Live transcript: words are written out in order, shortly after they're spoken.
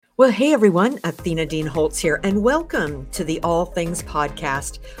Well, hey everyone, Athena Dean Holtz here, and welcome to the All Things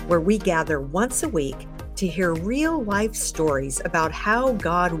Podcast, where we gather once a week to hear real life stories about how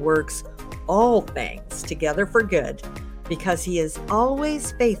God works all things together for good, because He is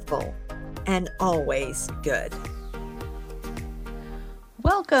always faithful and always good.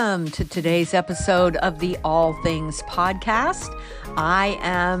 Welcome to today's episode of the All Things Podcast. I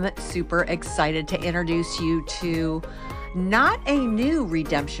am super excited to introduce you to not a new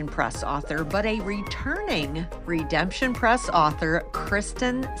Redemption Press author, but a returning Redemption Press author,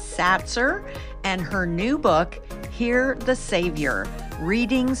 Kristen Satzer, and her new book, Hear the Savior,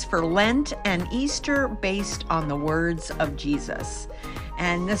 Readings for Lent and Easter based on the words of Jesus.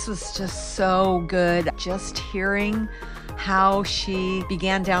 And this was just so good, just hearing how she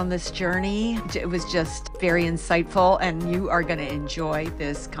began down this journey. It was just very insightful, and you are going to enjoy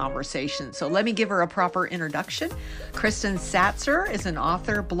this conversation. So let me give her a proper introduction. Kristen Satzer is an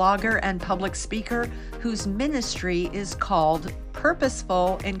author, blogger, and public speaker whose ministry is called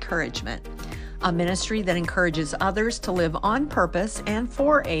Purposeful Encouragement, a ministry that encourages others to live on purpose and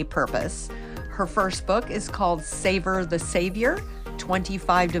for a purpose. Her first book is called Savor the Savior,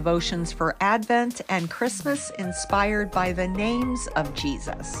 25 devotions for Advent and Christmas inspired by the names of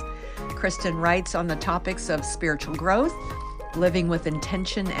Jesus. Kristen writes on the topics of spiritual growth, living with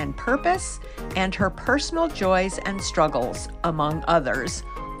intention and purpose, and her personal joys and struggles, among others,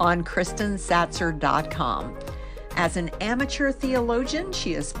 on kristensatzer.com. As an amateur theologian,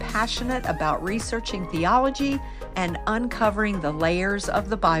 she is passionate about researching theology and uncovering the layers of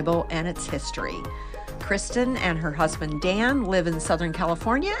the Bible and its history. Kristen and her husband Dan live in Southern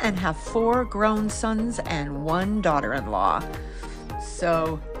California and have 4 grown sons and 1 daughter-in-law.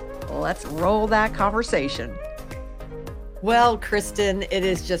 So let's roll that conversation. Well, Kristen, it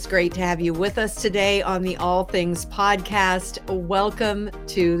is just great to have you with us today on the All Things Podcast. Welcome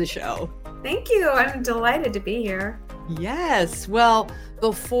to the show. Thank you. I'm delighted to be here. Yes. Well,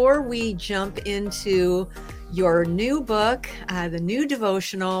 before we jump into your new book, the new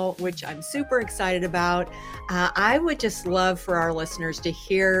devotional, which I'm super excited about, I would just love for our listeners to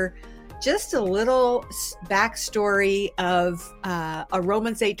hear just a little backstory of a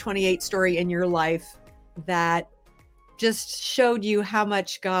Romans 8:28 story in your life that just showed you how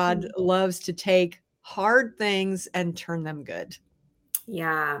much God loves to take hard things and turn them good.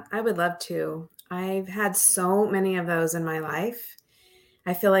 Yeah, I would love to. I've had so many of those in my life.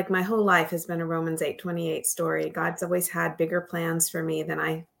 I feel like my whole life has been a Romans 8:28 story. God's always had bigger plans for me than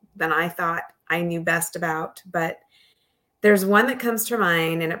I thought I knew best about. But there's one that comes to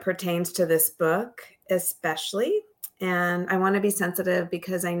mind, and it pertains to this book especially. And I want to be sensitive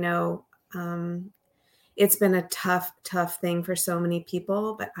because I know it's been a tough thing for so many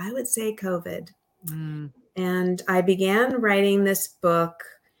people, but I would say COVID. And I began writing this book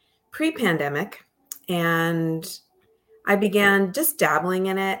pre-pandemic, and I began just dabbling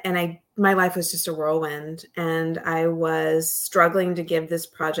in it, and my life was just a whirlwind, and I was struggling to give this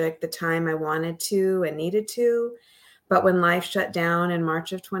project the time I wanted to and needed to. But when life shut down in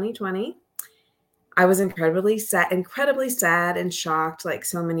March of 2020, I was incredibly sad and shocked, like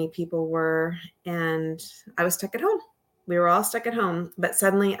so many people were, and I was stuck at home. We were all stuck at home, but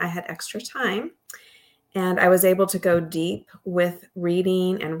suddenly I had extra time, and I was able to go deep with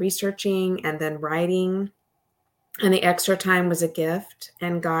reading and researching and then writing. And the extra time was a gift,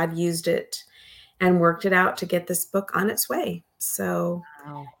 and God used it and worked it out to get this book on its way. So,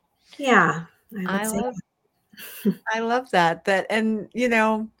 Wow. yeah, I love that. And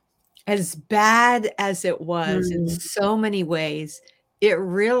as bad as it was in so many ways, it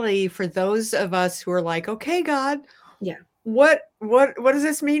really, for those of us who are like, okay, God, yeah, what does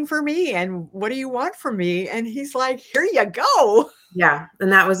this mean for me? And what do you want from me? And He's like, here you go. yeah.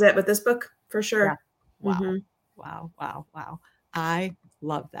 And that was it with this book for sure. Yeah. Wow. Mm-hmm. Wow. I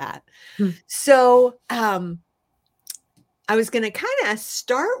love that. Hmm. So, I was going to kind of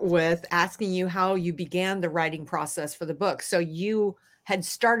start with asking you how you began the writing process for the book. So you had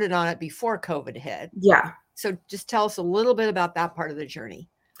started on it before COVID hit. Yeah. So just tell us a little bit about that part of the journey.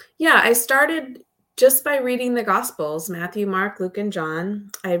 Yeah. I started just by reading the Gospels, Matthew, Mark, Luke, and John.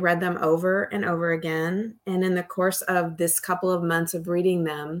 I read them over and over again. And in the course of this couple of months of reading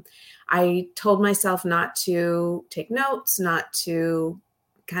them, I told myself not to take notes, not to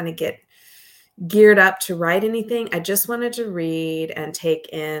kind of get geared up to write anything. I just wanted to read and take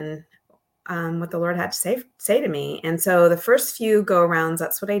in what the Lord had to say to me. And so the first few go-arounds,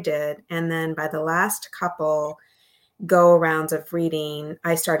 that's what I did. And then by the last couple go-arounds of reading,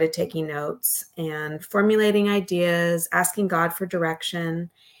 I started taking notes and formulating ideas, asking God for direction.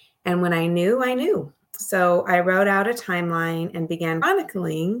 And when I knew, So I wrote out a timeline and began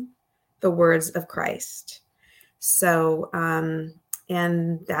chronicling the words of Christ. So,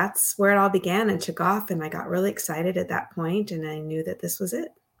 and that's where it all began and took off. And I got really excited at that point, and I knew that this was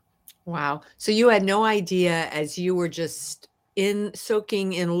it. Wow. So you had no idea, as you were just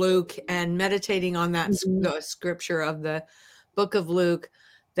soaking in Luke and meditating on that the scripture of the book of Luke,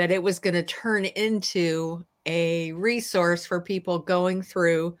 that it was going to turn into a resource for people going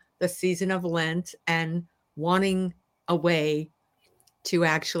through the season of Lent and wanting a way to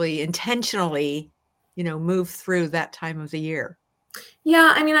actually intentionally, move through that time of the year.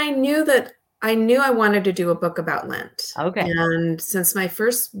 Yeah, I mean, I knew I wanted to do a book about Lent. Okay. And since my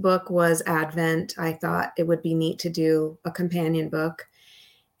first book was Advent, I thought it would be neat to do a companion book.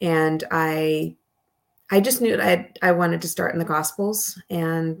 And I just knew I wanted to start in the Gospels,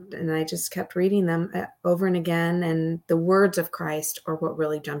 and I just kept reading them over and again. And the words of Christ are what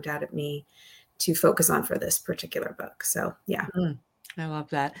really jumped out at me to focus on for this particular book. So, yeah. I love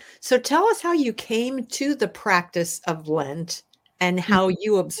that. So tell us how you came to the practice of Lent and how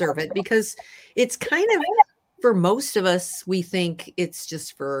you observe it, because it's kind of, for most of us, we think it's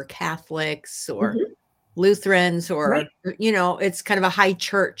just for Catholics or Lutherans or, it's kind of a high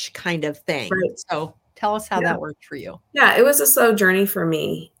church kind of thing. Right. So tell us how that worked for you. Yeah, it was a slow journey for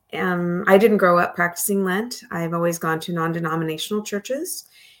me. I didn't grow up practicing Lent. I've always gone to non-denominational churches.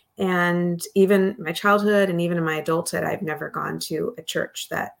 And even my childhood and even in my adulthood, I've never gone to a church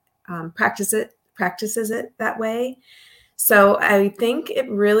that practices it that way. So I think it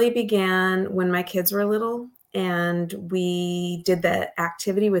really began when my kids were little, and we did the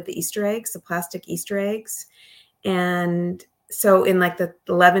activity with the Easter eggs, the plastic Easter eggs. And so in like the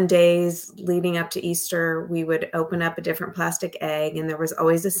 11 days leading up to Easter, we would open up a different plastic egg, and there was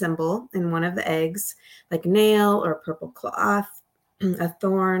always a symbol in one of the eggs, like a nail or a purple cloth, a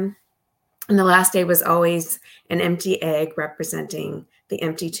thorn. And the last day was always an empty egg representing the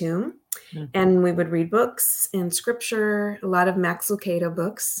empty tomb. And we would read books and scripture, a lot of Max Lucado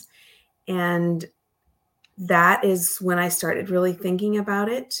books. And that is when I started really thinking about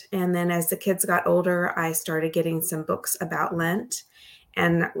it. And then as the kids got older, I started getting some books about Lent,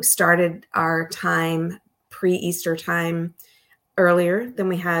 and we started our time, pre-Easter time, earlier than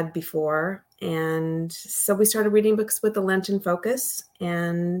we had before. And so we started reading books with a Lenten focus,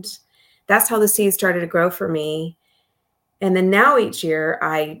 and that's how the seed started to grow for me. And then now each year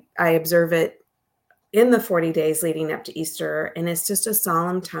I observe it in the 40 days leading up to Easter. And it's just a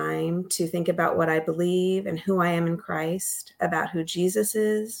solemn time to think about what I believe and who I am in Christ, about who Jesus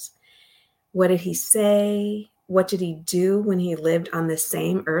is. What did he say? What did he do when he lived on the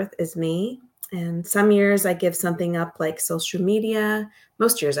same earth as me? And some years I give something up like social media.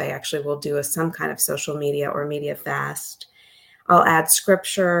 Most years I actually will do some kind of social media or media fast. I'll add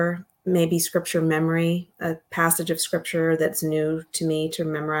scripture, maybe scripture memory, a passage of scripture that's new to me to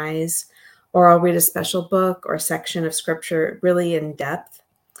memorize, or I'll read a special book or section of scripture really in depth.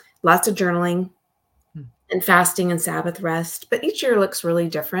 Lots of journaling and fasting and Sabbath rest. But each year looks really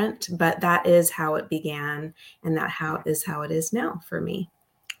different, but that is how it began, and that is how it is now for me.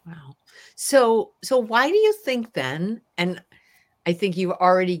 Wow. So why do you think then, and I think you've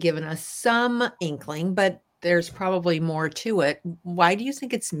already given us some inkling, but there's probably more to it. Why do you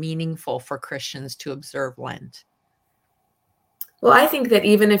think it's meaningful for Christians to observe Lent? Well, I think that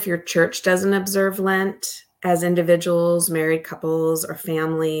even if your church doesn't observe Lent, as individuals, married couples, or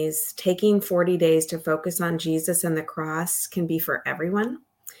families, taking 40 days to focus on Jesus and the cross can be for everyone.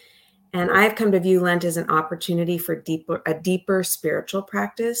 And I've come to view Lent as an opportunity for a deeper spiritual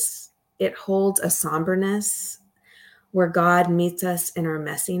practice. It holds a somberness where God meets us in our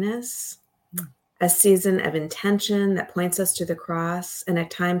messiness, a season of intention that points us to the cross, and a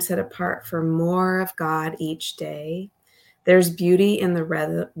time set apart for more of God each day. There's beauty in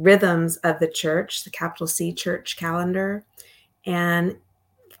the rhythms of the church, the capital C church calendar, and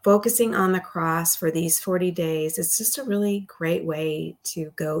focusing on the cross for these 40 days is just a really great way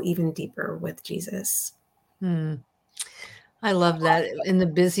to go even deeper with Jesus. I love that. In the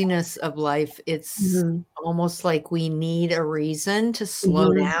busyness of life, it's almost like we need a reason to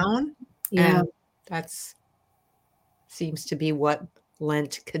slow down. Yeah. And that's seems to be what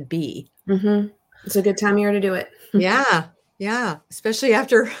Lent could be. It's a good time of year to do it. Yeah. Especially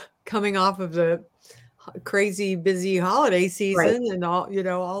after coming off of the crazy busy holiday season and all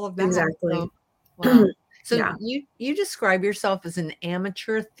of that. Exactly. So, wow. So Yeah. you describe yourself as an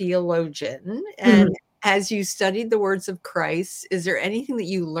amateur theologian, and as you studied the words of Christ, is there anything that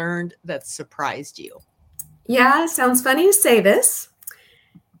you learned that surprised you? Yeah, sounds funny to say this,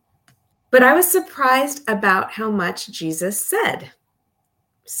 but I was surprised about how much Jesus said.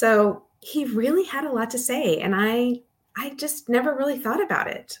 So he really had a lot to say, and I just never really thought about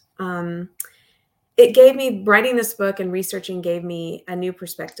it. It gave me writing this book and researching gave me a new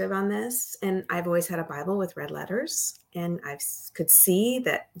perspective on this. And I've always had a Bible with red letters, and I could see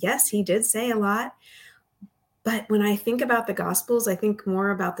that, yes, he did say a lot. But when I think about the Gospels, I think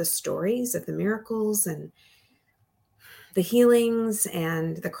more about the stories of the miracles and the healings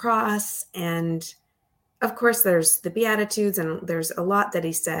and the cross. And of course, there's the Beatitudes, and there's a lot that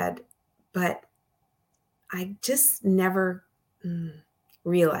he said, but I just never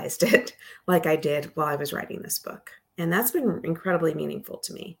realized it like I did while I was writing this book. And that's been incredibly meaningful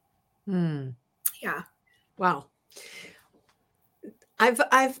to me. Yeah. Wow. I've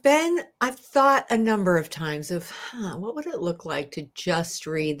thought a number of times of what would it look like to just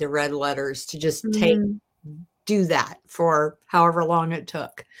read the red letters, to just do that for however long it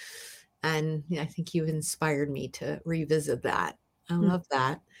took. And I think you inspired me to revisit that. I love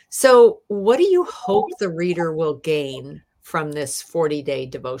that. So what do you hope the reader will gain from this 40-day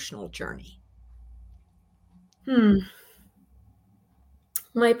devotional journey?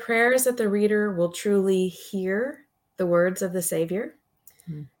 My prayer is that the reader will truly hear the words of the Savior,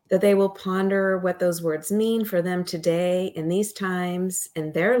 that they will ponder what those words mean for them today, in these times,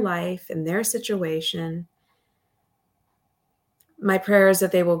 in their life, in their situation. My prayer is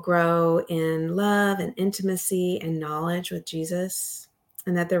that they will grow in love and intimacy and knowledge with Jesus,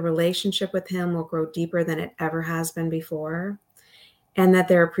 and that their relationship with him will grow deeper than it ever has been before, and that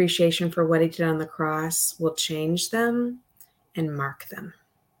their appreciation for what he did on the cross will change them and mark them.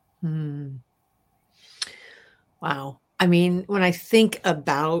 Wow. I mean, when I think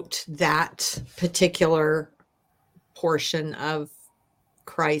about that particular portion of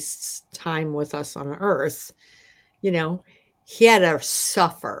Christ's time with us on earth, he had to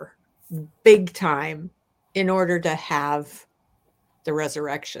suffer big time in order to have the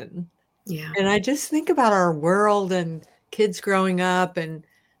resurrection. Yeah. And I just think about our world and kids growing up and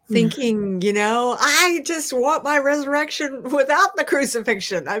thinking, I just want my resurrection without the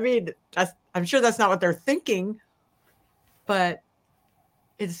crucifixion. I mean, I'm sure that's not what they're thinking, but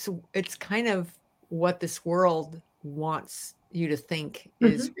it's kind of what this world wants you to think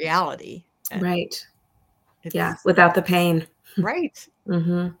is reality. Right. Yeah. Without the pain. Right.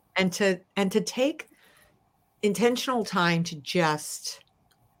 And to take intentional time to just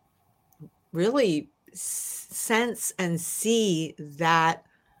really sense and see that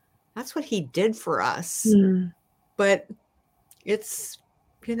that's what he did for us. But it's,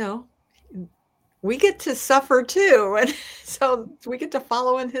 we get to suffer too. And so we get to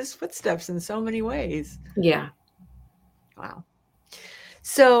follow in his footsteps in so many ways. Yeah. Wow.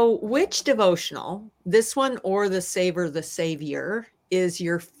 So which devotional, this one or the Savor the Savior, is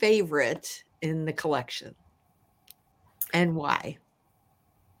your favorite in the collection? And why?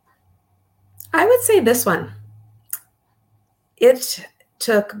 I would say this one. It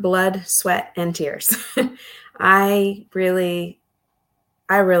took blood, sweat, and tears. I really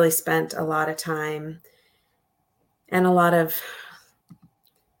spent a lot of time and a lot of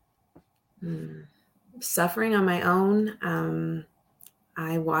suffering on my own.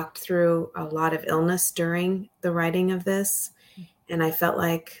 I walked through a lot of illness during the writing of this, and I felt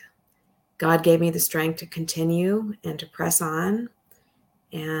like God gave me the strength to continue and to press on.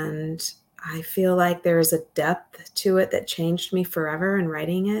 And I feel like there is a depth to it that changed me forever in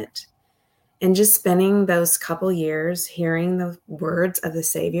writing it. And just spending those couple years hearing the words of the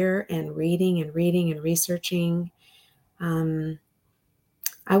Savior and reading and researching, I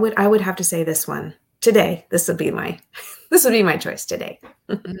would have to say this one today. This would be my choice today.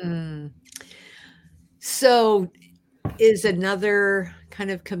 So is another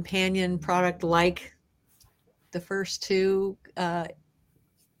kind of companion product like the first two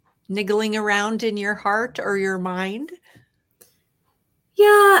niggling around in your heart or your mind?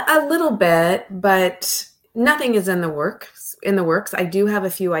 Yeah, a little bit, but nothing is in the works. I do have a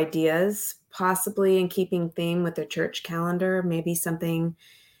few ideas, possibly in keeping theme with the church calendar, maybe something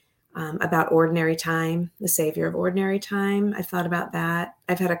about ordinary time, the Savior of ordinary time. I've thought about that.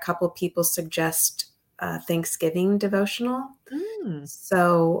 I've had a couple people suggest Thanksgiving devotional.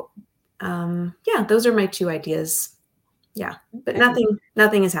 So, yeah, those are my two ideas. Yeah, but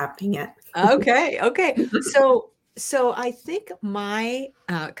nothing is happening yet. Okay. So I think my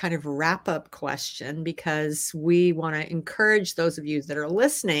kind of wrap up question, because we want to encourage those of you that are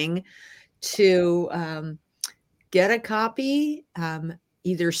listening to get a copy,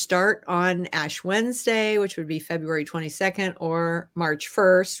 either start on Ash Wednesday, which would be February 22nd, or March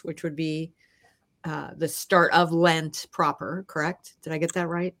 1st, which would be the start of Lent proper, correct? Did I get that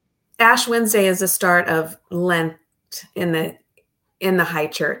right? Ash Wednesday is the start of Lent in in the high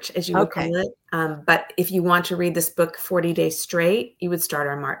church, as you would Okay. call it. But if you want to read this book 40 days straight, you would start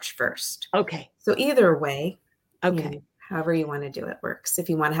on March 1st. Okay. So either way, Okay. however you want to do it works. If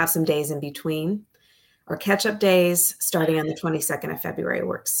you want to have some days in between or catch-up days, starting on the 22nd of February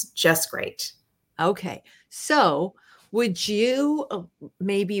works just great. Okay. So would you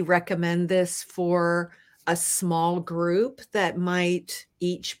maybe recommend this for a small group that might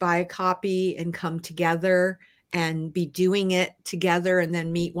each buy a copy and come together and be doing it together and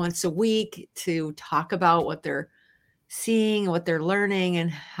then meet once a week to talk about what they're seeing, what they're learning,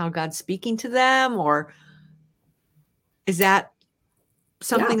 and how God's speaking to them? Or is that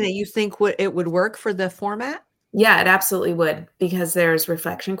something that you think it would work for the format? Yeah, it absolutely would, because there's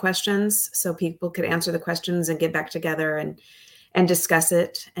reflection questions, so people could answer the questions and get back together and discuss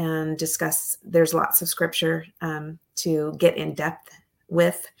it and discuss. There's lots of scripture to get in depth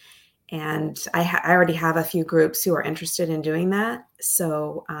with, and I already have a few groups who are interested in doing that.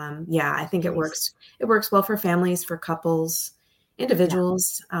 So I think it works. It works well for families, for couples,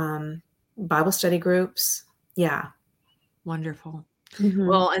 individuals, Bible study groups. Yeah, Wonderful. mm-hmm.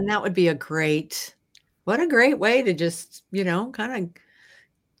 Well, and that would be what a great way to just, kind of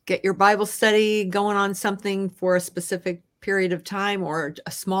get your Bible study going on something for a specific period of time, or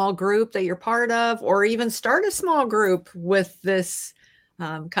a small group that you're part of, or even start a small group with this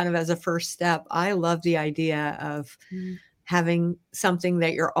kind of as a first step. I love the idea of having something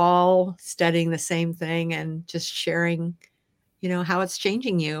that you're all studying the same thing and just sharing, how it's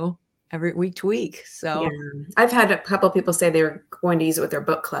changing you every week to week. So I've had a couple of people say they were going to use it with their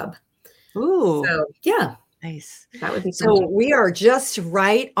book club. Ooh, so yeah, nice. That would be so. We are just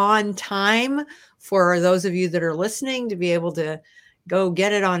right on time for those of you that are listening to be able to go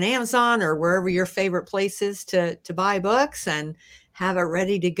get it on Amazon or wherever your favorite place is to buy books and have it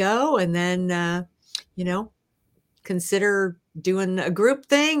ready to go. And then, consider doing a group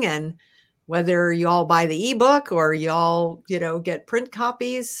thing, and whether you all buy the ebook or you all, get print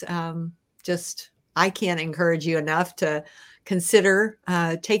copies, I can't encourage you enough to consider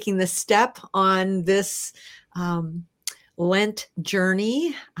taking the step on this Lent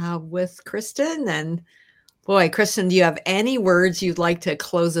journey with Kristen. And boy, Kristen, do you have any words you'd like to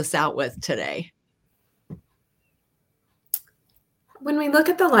close us out with today? When we look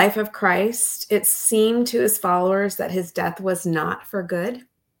at the life of Christ, it seemed to his followers that his death was not for good.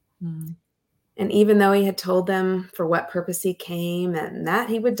 And even though he had told them for what purpose he came and that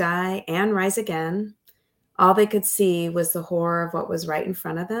he would die and rise again, all they could see was the horror of what was right in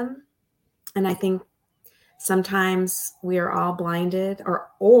front of them. And I think sometimes we are all blinded or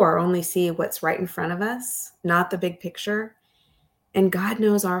only see what's right in front of us, not the big picture. And God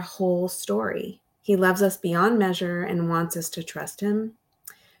knows our whole story. He loves us beyond measure and wants us to trust him,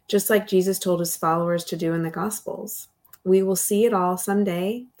 just like Jesus told his followers to do in the Gospels. We will see it all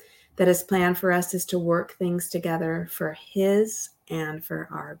someday, that his plan for us is to work things together for his and for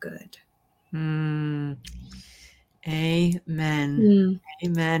our good. Amen.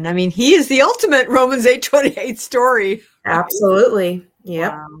 Amen. I mean, he is the ultimate Romans 8:28 story. Absolutely.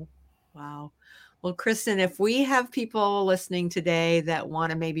 Yep. Wow. Well, Kristen, if we have people listening today that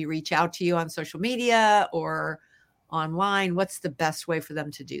want to maybe reach out to you on social media or online, what's the best way for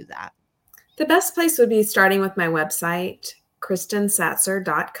them to do that? The best place would be starting with my website,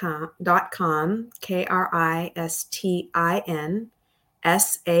 KristenSatzer.com,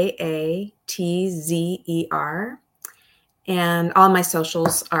 KristenSaatzer. And all my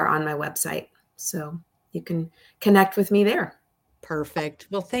socials are on my website. So you can connect with me there. Perfect.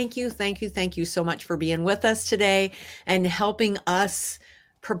 Well, thank you so much for being with us today and helping us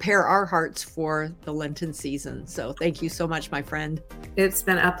prepare our hearts for the Lenten season. So thank you so much, my friend. It's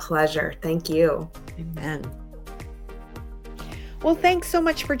been a pleasure. Thank you. Amen. Well, thanks so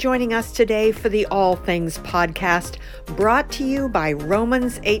much for joining us today for the All Things podcast, brought to you by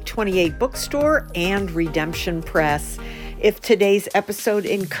Romans 8:28 Bookstore and Redemption Press. If today's episode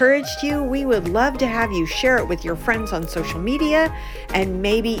encouraged you, we would love to have you share it with your friends on social media and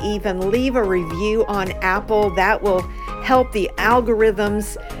maybe even leave a review on Apple. That will help the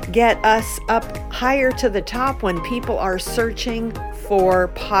algorithms get us up higher to the top when people are searching for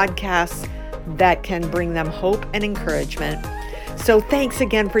podcasts that can bring them hope and encouragement. So thanks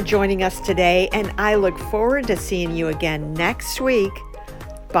again for joining us today, and I look forward to seeing you again next week.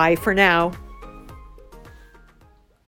 Bye for now.